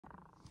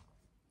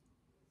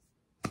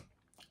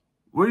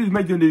when you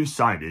make a new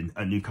signing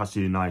at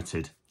Newcastle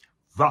United,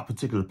 that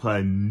particular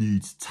player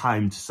needs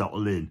time to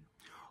settle in.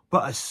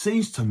 But it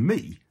seems to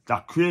me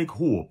that Craig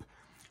Hope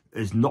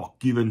is not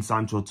giving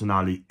Sandro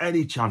Tonali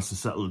any chance to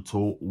settle at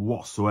all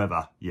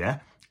whatsoever, yeah?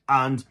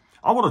 And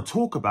I want to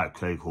talk about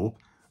Craig Hope.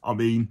 I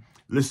mean,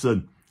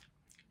 listen,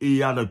 he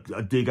had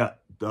a dig at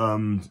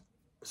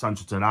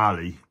Sandro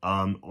Tonali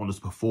on his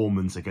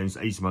performance against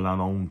AC Milan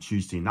on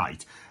Tuesday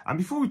night. And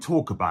before we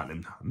talk about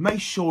him,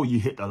 make sure you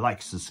hit the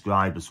like,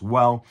 subscribe as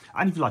well.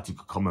 And if you'd like to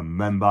become a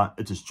member,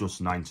 it is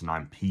just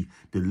 99p.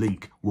 The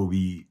link will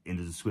be in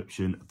the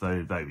description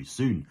very, very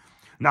soon.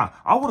 Now,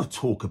 I want to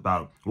talk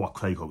about what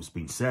Craig Hope's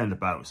been saying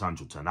about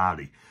Sandro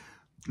Tonali.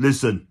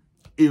 Listen,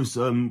 it was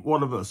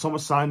one of the summer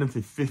signing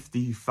for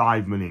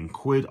 55 million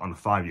quid on a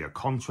 5-year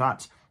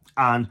contract.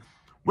 And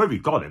when we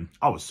got him,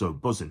 I was so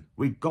buzzing.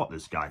 We got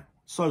this guy.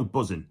 So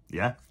buzzing,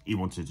 yeah? He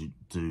wanted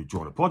to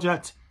join the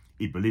project.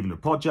 He believed in the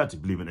project. He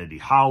believed in Eddie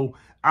Howe.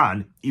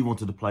 And he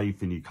wanted to play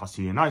for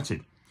Newcastle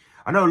United.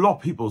 I know a lot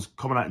of people's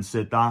coming out and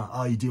said that,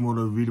 oh, he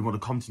didn't really want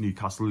to come to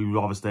Newcastle. He'd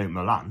rather stay at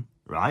Milan,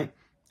 right?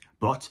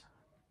 But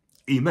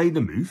he made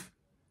the move.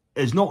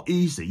 It's not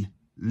easy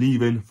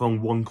leaving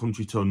from one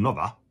country to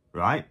another,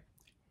 right?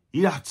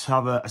 You have to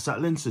have a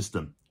settling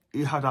system.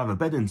 You have to have a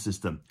bedding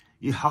system.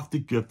 You have to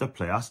give the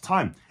players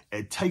time.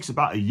 It takes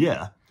about a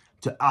year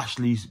to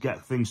actually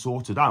get things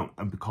sorted out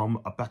and become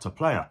a better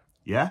player,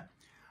 yeah?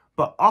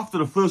 But after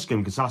the first game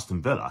against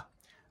Aston Villa,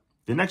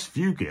 the next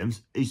few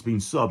games, he's been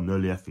subbed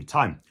nearly every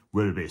time,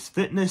 whether it be his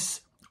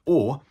fitness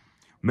or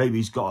maybe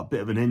he's got a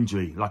bit of an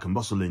injury, like a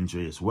muscle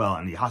injury as well,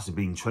 and he hasn't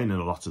been training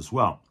a lot as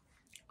well.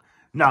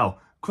 Now,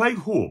 Craig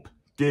Hope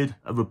did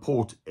a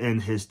report in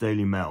his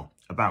Daily Mail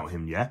about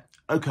him, yeah?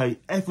 Okay,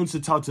 everyone's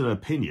entitled to their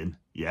opinion,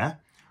 yeah?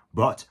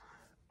 But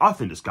I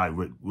think this guy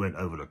went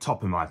over the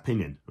top in my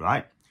opinion,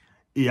 right?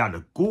 He had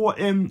a go at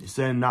him,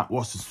 saying that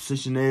what his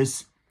position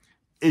is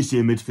he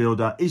a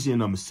midfielder? Is he a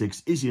number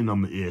 6? Is he a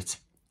number 8?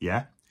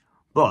 Yeah?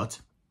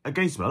 But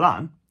against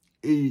Milan,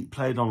 he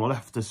played on the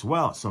left as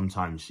well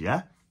sometimes,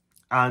 yeah?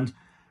 And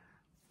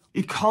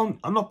he can't,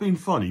 I'm not being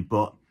funny,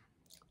 but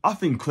I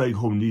think Craig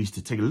Hope needs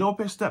to take a little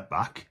bit of step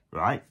back,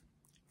 right?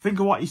 Think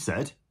of what he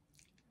said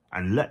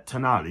and let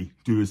Tonali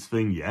do his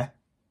thing, yeah?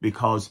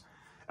 Because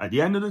at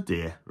the end of the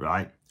day,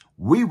 right,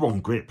 we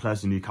want great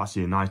players in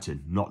Newcastle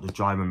United, not to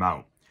drive them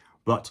out.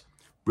 But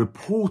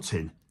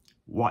reporting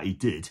what he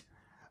did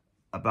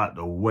about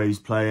the way he's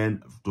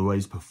playing, the way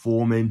he's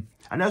performing.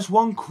 And there's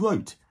one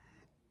quote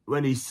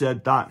when he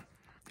said that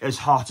his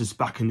heart is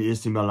back in the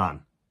AC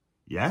Milan.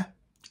 Yeah?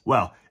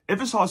 Well,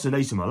 if his heart's in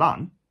AC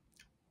Milan,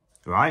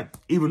 right,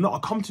 he would not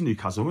have come to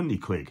Newcastle, wouldn't he,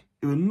 Craig?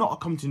 He would not have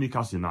come to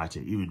Newcastle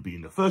United. He would be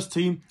in the first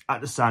team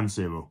at the San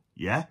Siro.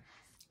 Yeah?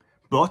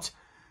 But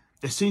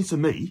it seems to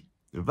me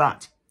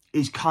that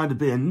he's kind of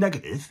being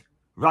negative,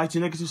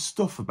 writing negative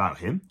stuff about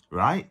him,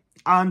 right?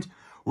 And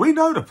we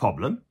know the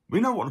problem.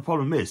 We know what the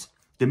problem is.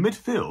 The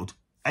midfield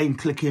ain't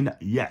clicking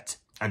yet.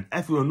 And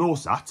everyone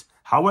knows that.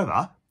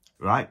 However,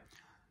 right,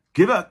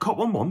 give it a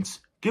couple of months,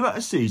 give it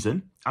a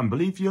season, and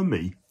believe you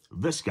me,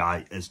 this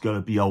guy is going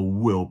to be a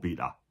world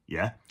beater,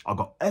 yeah? I've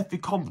got every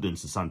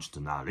confidence in Sandro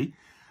Tonali.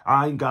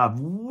 I ain't going to have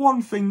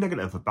one thing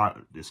negative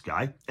about this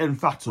guy. In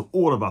fact, to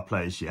all of our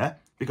players, yeah?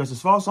 Because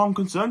as far as I'm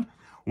concerned,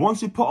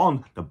 once you put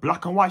on the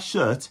black and white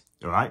shirt,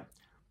 all right,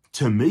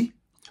 to me,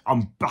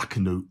 I'm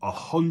backing the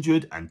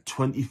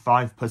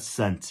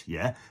 125%,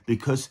 yeah?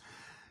 Because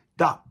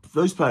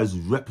those players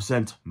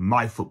represent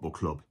my football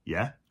club,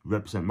 yeah?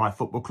 Represent my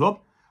football club.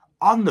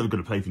 I'm never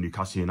going to play for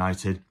Newcastle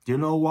United. Do you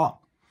know what?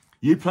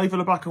 You play for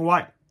the black and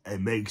white,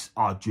 it makes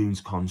our dreams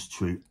come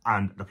true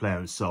and the player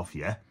himself,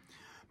 yeah?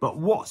 But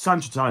what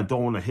Sandro Tonali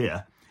don't want to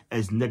hear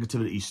is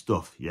negativity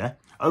stuff, yeah?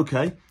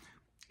 Okay,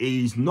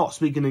 he's not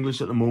speaking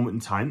English at the moment in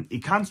time. He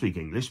can speak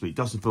English, but he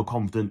doesn't feel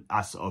confident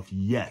as of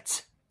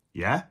yet,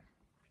 yeah?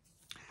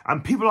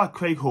 And people like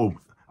Craig Hope,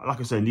 like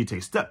I said, need to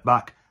take a step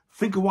back,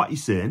 think of what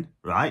he's saying,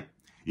 right?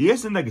 He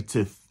is a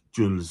negative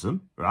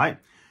journalism, right?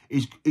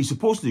 He's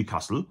supposed to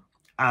Newcastle,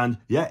 and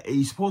yeah,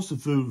 he's supposed to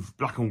do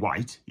black and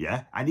white,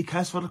 yeah? And he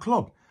cares for the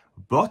club.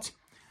 But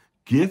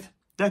give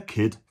the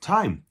kid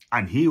time,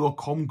 and he will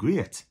come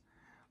great.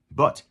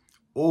 But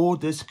all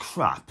this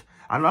crap,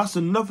 and that's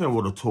another thing I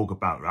want to talk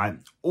about, right?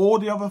 All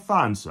the other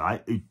fans,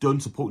 right, who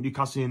don't support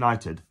Newcastle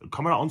United, are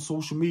coming out on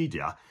social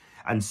media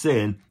and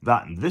saying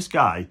that this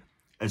guy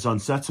is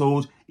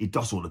unsettled, he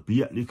doesn't want to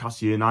be at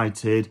Newcastle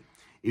United,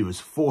 he was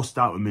forced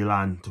out of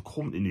Milan to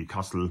come to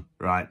Newcastle,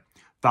 right?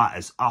 That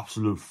is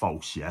absolute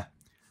false, yeah?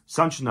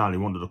 Sandro Tonali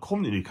wanted to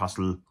come to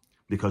Newcastle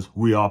because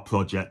we are a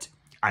project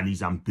and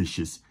he's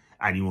ambitious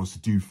and he wants to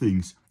do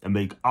things and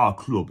make our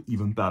club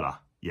even better,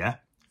 yeah?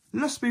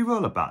 Let's be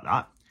real about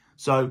that.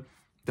 So,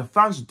 the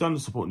fans who don't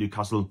support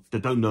Newcastle, they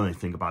don't know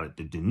anything about it.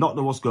 They do not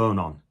know what's going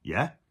on,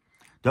 yeah?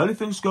 The only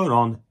thing that's going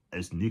on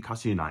is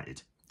Newcastle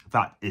United.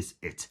 That is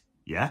it,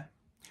 yeah?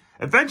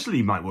 Eventually,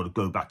 he might want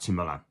to go back to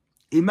Milan.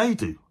 He may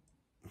do.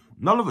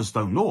 None of us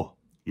don't know,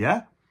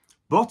 yeah?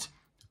 But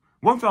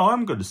one thing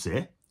I'm going to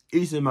say,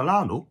 he's in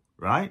Milano,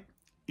 right?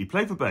 He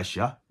played for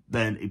Brescia.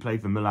 then he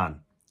played for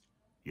Milan.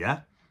 Yeah?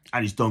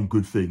 And he's done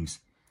good things.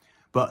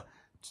 But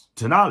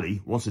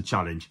Tonali wants a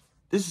challenge.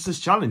 This is his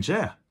challenge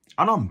here.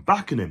 And I'm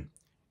backing him.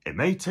 It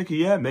may take a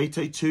year, may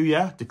take 2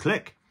 years to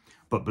click.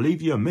 But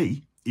believe you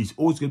me, he's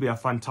always going to be a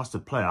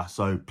fantastic player.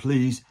 So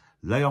please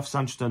lay off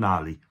Sandro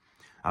Tonali.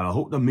 And I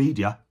hope the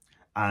media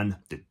and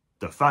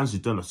the fans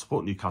who've done a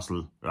support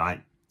Newcastle,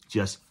 right,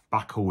 just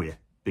back away.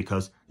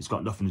 Because it's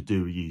got nothing to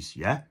do with you,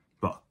 yeah?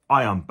 But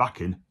I am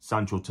backing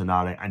Sandro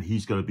Tonali and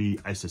he's going to be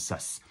a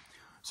success.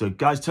 So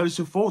guys, tell us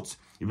your thoughts.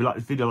 If you like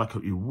the video, like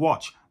what you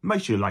watch,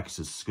 make sure you like and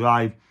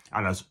subscribe.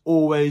 And as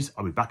always,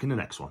 I'll be back in the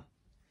next one.